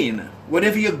in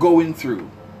whatever you're going through,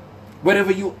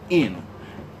 whatever you're in.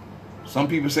 Some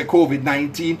people say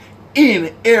COVID-19.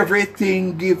 In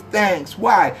everything give thanks.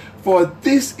 Why? For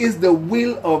this is the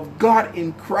will of God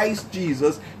in Christ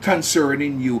Jesus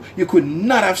concerning you. You could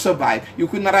not have survived. You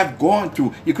could not have gone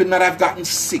through. You could not have gotten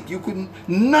sick. You couldn't,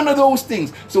 none of those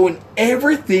things. So in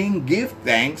everything give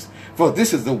thanks, for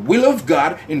this is the will of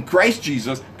God in Christ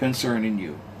Jesus concerning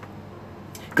you.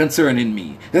 Concerning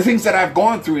me. The things that I've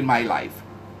gone through in my life.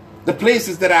 The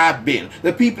places that I've been.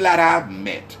 The people that I've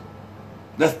met.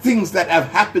 The things that have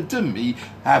happened to me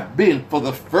have been for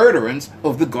the furtherance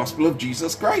of the gospel of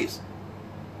Jesus Christ.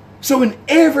 So in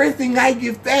everything I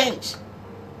give thanks.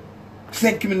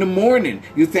 Thank him in the morning.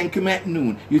 You thank him at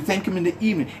noon. You thank him in the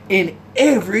evening. In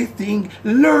everything,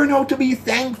 learn how to be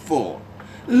thankful.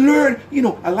 Learn,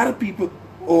 a lot of people,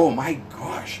 oh my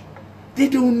gosh, they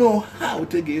don't know how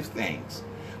to give thanks.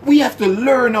 We have to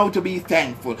learn how to be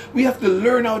thankful. We have to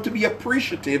learn how to be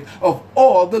appreciative of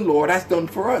all the Lord has done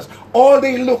for us. All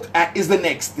they look at is the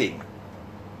next thing.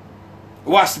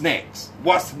 What's next?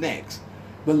 What's next?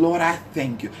 But Lord, I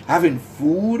thank you. Having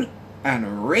food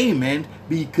and raiment,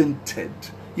 be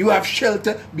content. You have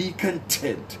shelter, be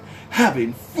content.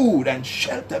 Having food and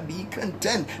shelter, be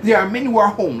content. There are many who are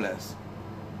homeless.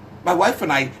 My wife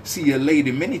and I see a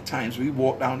lady many times. We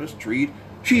walk down the street.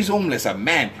 She's homeless, a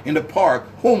man in the park,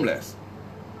 homeless.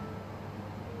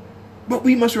 But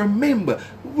we must remember,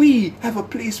 we have a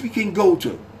place we can go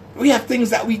to. We have things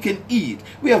that we can eat.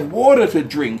 We have water to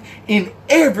drink. In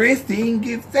everything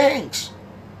give thanks.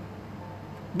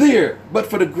 There, but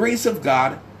for the grace of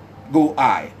God, go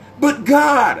I. But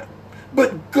God,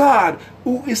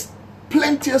 who is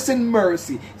plenteous in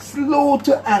mercy, slow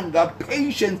to anger,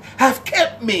 patient, have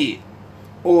kept me.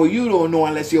 Oh, you don't know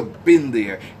unless you've been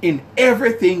there. In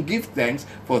everything give thanks,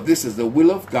 for this is the will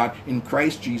of God in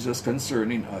Christ Jesus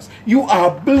concerning us. You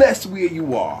are blessed where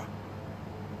you are.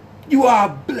 You are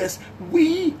blessed.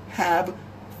 We have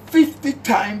 50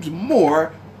 times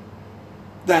more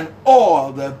than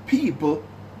all the people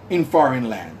in foreign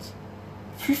lands.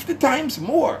 50 times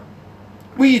more.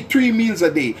 We eat 3 meals a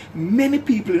day. Many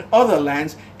people in other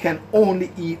lands can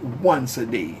only eat once a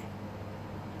day.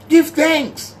 Give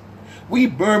thanks. We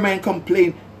murmur and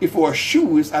complain if our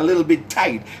shoe is a little bit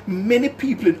tight. Many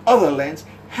people in other lands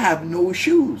have no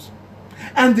shoes.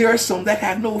 And there are some that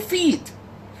have no feet.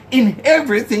 In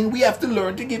everything, we have to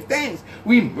learn to give thanks.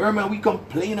 We murmur, we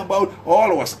complain about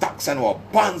all our stocks and our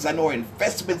bonds and our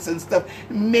investments and stuff.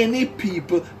 Many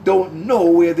people don't know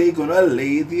where they're going to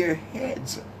lay their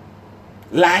heads.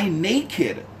 Lie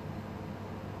naked.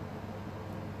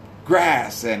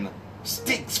 Grass and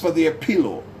sticks for their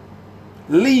pillow.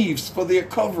 Leaves for their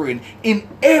covering. In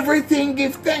everything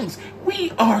give thanks.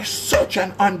 We are such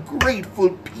an ungrateful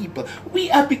people. We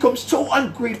have become so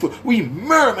ungrateful. We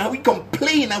murmur, we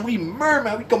complain, and we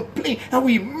murmur, we complain, and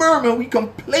we murmur, we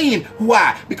complain.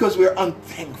 Why? Because we're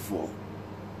unthankful.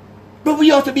 But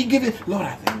we ought to be giving, Lord,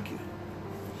 I thank you.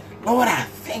 Lord, I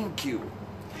thank you.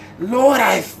 Lord,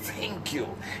 I thank you.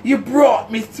 You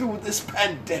brought me through this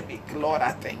pandemic. Lord,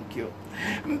 I thank you.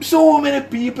 So many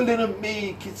people didn't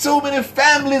make it. So many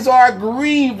families are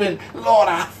grieving. Lord,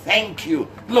 I thank you.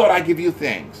 Lord, I give you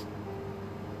thanks.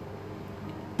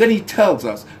 Then he tells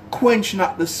us, quench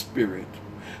not the spirit.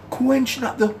 Quench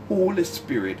not the Holy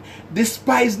Spirit.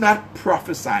 Despise not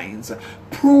prophesying.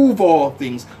 Prove all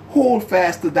things. Hold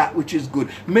fast to that which is good.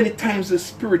 Many times the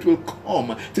Spirit will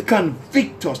come to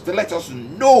convict us, to let us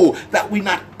know that we're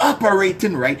not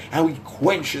operating right, and we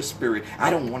quench the Spirit. I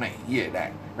don't want to hear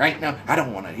that. Right now, I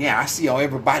don't want to. Yeah, I see how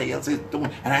everybody else is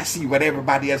doing, and I see what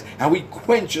everybody else, and we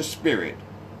quench the Spirit.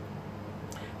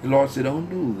 The Lord said, don't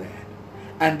do that.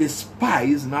 And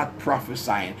despise not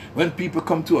prophesying. When people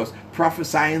come to us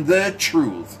prophesying the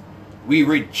truth, we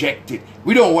reject it.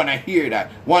 We don't want to hear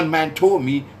that. One man told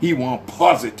me he wants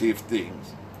positive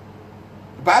things.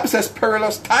 The Bible says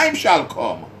perilous time shall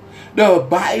come. The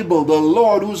Bible, the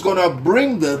Lord who's going to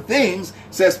bring the things,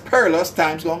 says perilous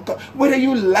times going to come. Whether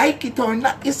you like it or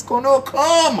not, it's going to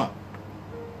come.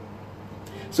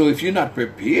 So if you're not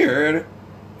prepared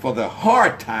for the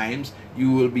hard times,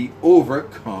 you will be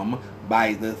overcome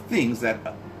by the things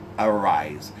that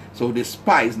arise. So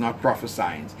despise not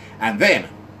prophesying. And then,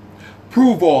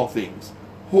 prove all things.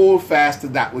 Hold fast to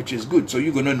that which is good. So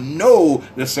you're going to know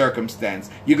the circumstance.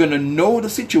 You're going to know the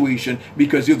situation,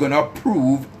 because you're going to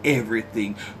prove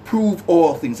everything. Prove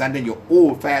all things. And then you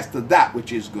hold fast to that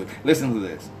which is good. Listen to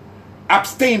this.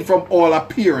 Abstain from all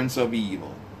appearance of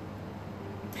evil.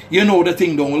 You know the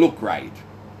thing don't look right.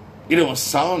 It don't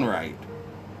sound right.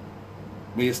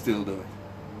 But you still do it.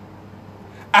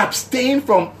 Abstain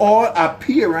from all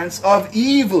appearance of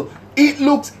evil. It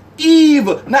looks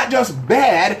evil. Not just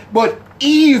bad, but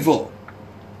evil.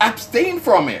 Abstain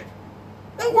from it.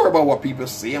 Don't worry about what people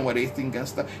say and what they think and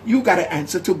stuff. You got to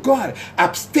answer to God.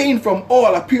 Abstain from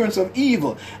all appearance of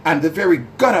evil, and the very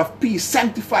God of peace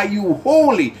sanctify you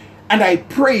wholly. And I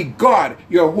pray, God,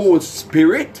 your whole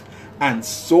spirit and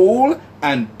soul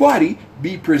and body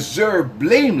be preserved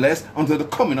blameless unto the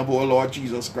coming of our Lord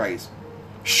Jesus Christ.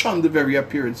 Shun the very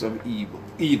appearance of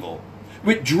evil.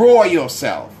 Withdraw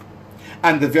yourself,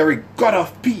 and the very God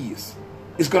of peace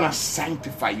is going to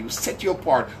sanctify you, set you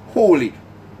apart holy.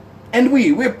 And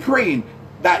we're praying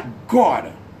that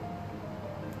God,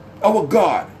 our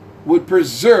God, would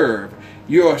preserve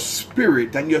your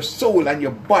spirit and your soul and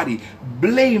your body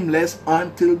blameless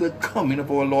until the coming of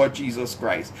our Lord Jesus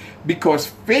Christ. Because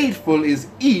faithful is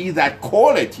he that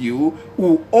calleth you,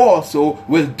 who also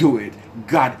will do it.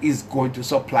 God is going to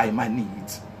supply my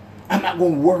needs. I'm not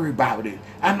going to worry about it.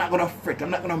 I'm not going to fret. I'm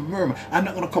not going to murmur. I'm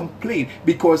not going to complain,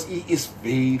 because he is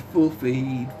faithful,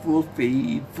 faithful,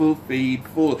 faithful,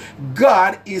 faithful.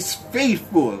 God is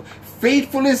faithful.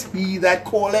 Faithful is he that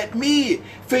calleth me.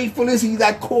 Faithful is he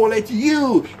that calleth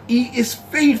you. He is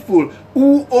faithful,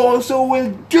 who also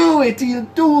will do it. He'll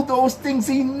do those things.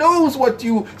 He knows what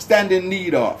you stand in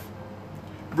need of.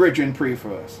 Brethren, pray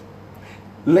for us.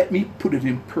 Let me put it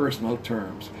in personal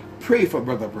terms. Pray for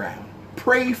Brother Brown.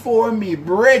 Pray for me.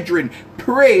 Brethren,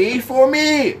 pray for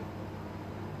me.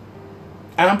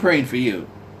 And I'm praying for you.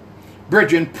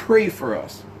 Brethren, pray for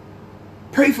us.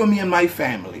 Pray for me and my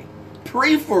family.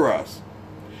 Pray for us.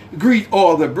 Greet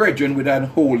all the brethren with an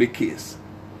holy kiss.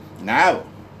 Now,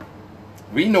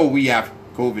 we know we have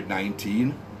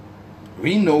COVID-19.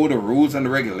 We know the rules and the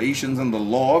regulations and the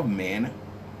law of men.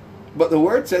 But the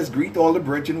word says, greet all the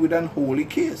brethren with an holy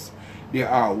kiss. There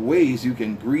are ways you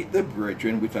can greet the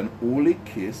brethren with an holy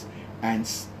kiss and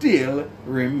still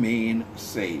remain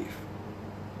safe.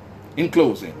 In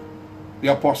closing, the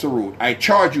apostle wrote, I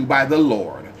charge you by the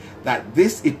Lord that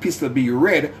this epistle be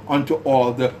read unto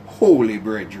all the holy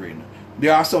brethren.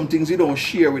 There are some things you don't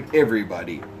share with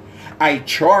everybody. I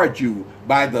charge you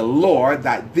by the Lord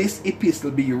that this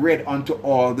epistle be read unto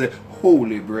all the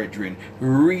holy brethren.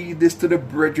 Read this to the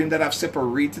brethren that have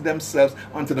separated themselves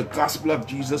unto the gospel of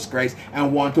Jesus Christ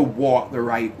and want to walk the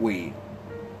right way.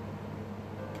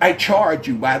 I charge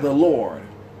you by the Lord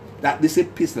that this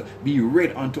epistle be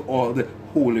read unto all the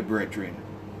holy brethren.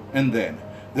 And then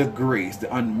the grace,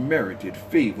 the unmerited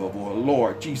favor of our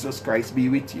Lord Jesus Christ be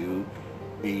with you.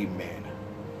 Amen.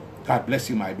 God bless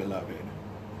you, my beloved.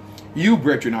 You,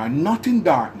 brethren, are not in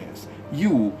darkness.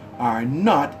 You are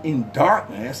not in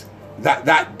darkness,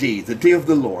 that day, the day of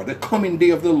the Lord, the coming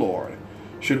day of the Lord,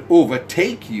 should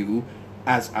overtake you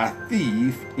as a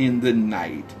thief in the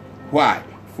night. Why?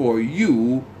 For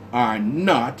you are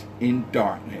not in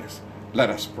darkness.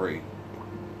 Let us pray.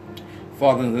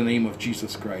 Father, in the name of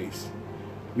Jesus Christ,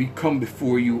 we come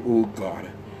before you, O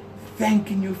God,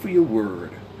 thanking you for your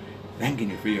word, thanking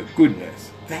you for your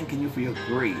goodness, thanking you for your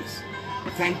grace,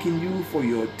 thanking you for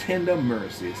your tender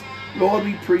mercies. Lord,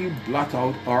 we pray you blot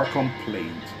out our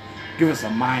complaint. Give us a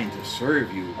mind to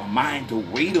serve you, a mind to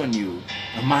wait on you,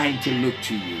 a mind to look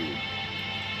to you.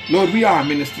 Lord, we are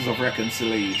ministers of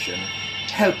reconciliation.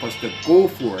 Help us to go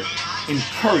forth,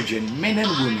 encouraging men and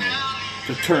women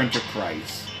to turn to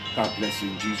Christ. God bless you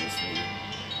in Jesus' name.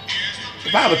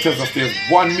 The Bible tells us there's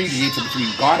one mediator between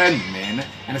God and men,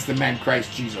 and it's the man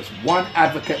Christ Jesus, one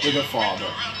advocate with the Father.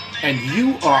 And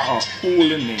you are a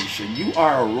holy nation. You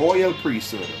are a royal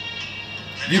priesthood.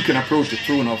 You can approach the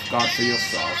throne of God for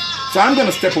yourself. So I'm going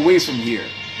to step away from here,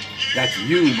 that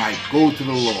you might go to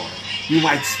the Lord. You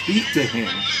might speak to him.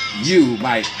 You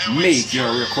might make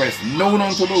your request known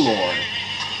unto the Lord.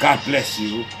 God bless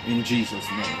you in Jesus'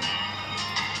 name.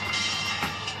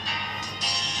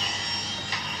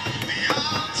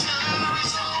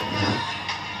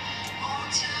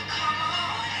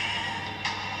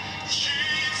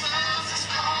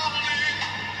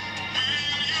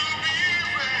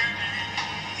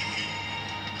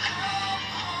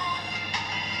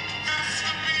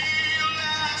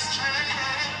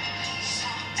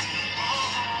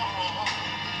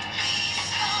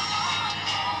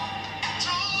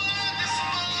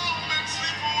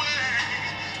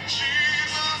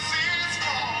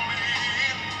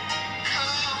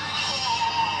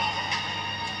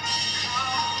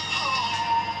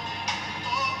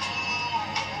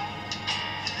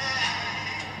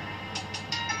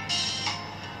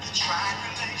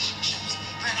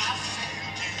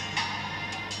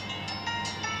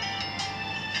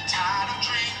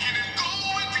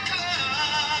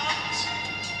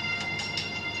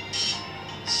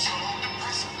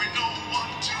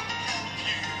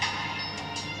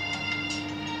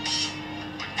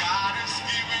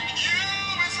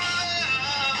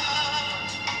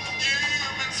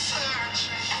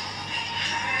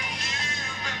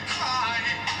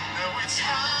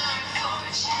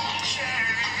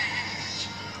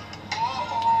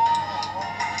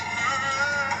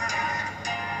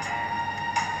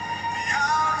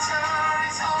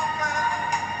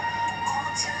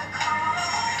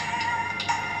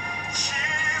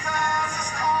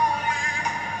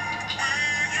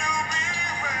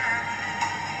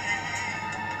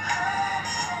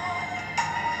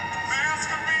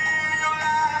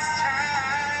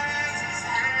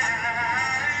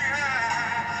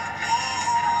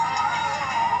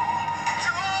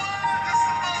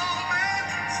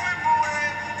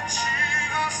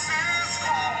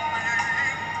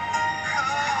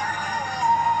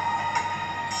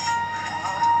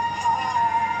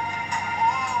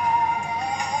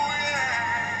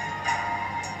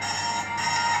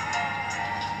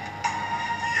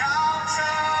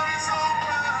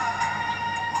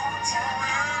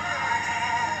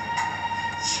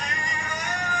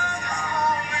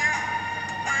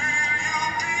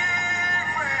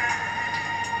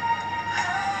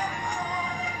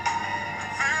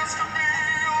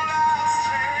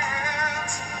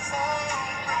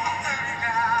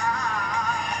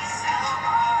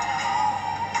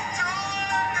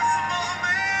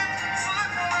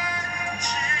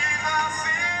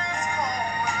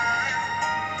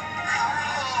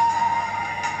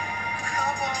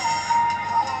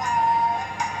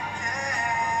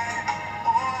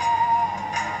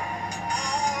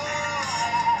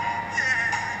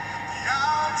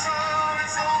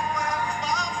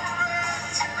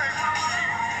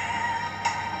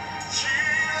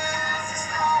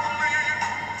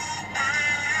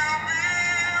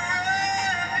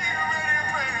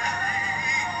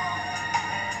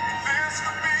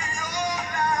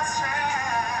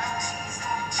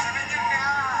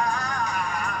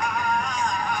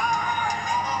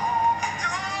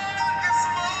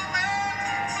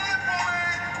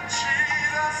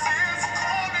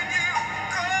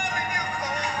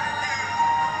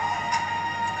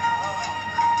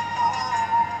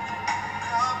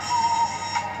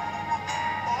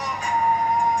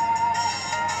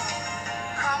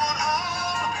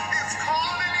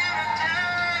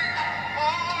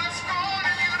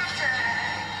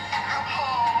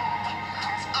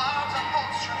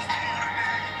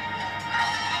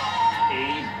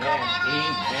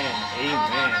 Amen.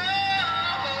 Amen.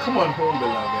 Come on home,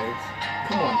 beloveds.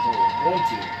 Come on home.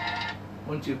 Won't you?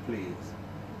 Won't you please?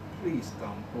 Please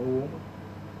come home.